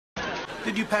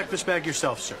Did you pack this bag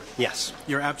yourself, sir? Yes.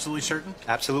 You're absolutely certain?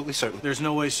 Absolutely certain. There's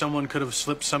no way someone could have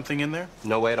slipped something in there?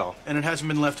 No way at all. And it hasn't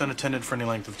been left unattended for any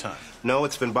length of time? No,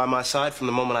 it's been by my side from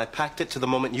the moment I packed it to the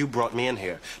moment you brought me in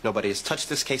here. Nobody has touched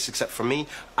this case except for me.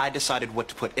 I decided what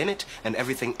to put in it, and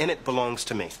everything in it belongs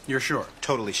to me. You're sure?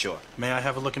 Totally sure. May I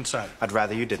have a look inside? I'd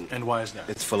rather you didn't. And why is that?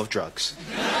 It's full of drugs.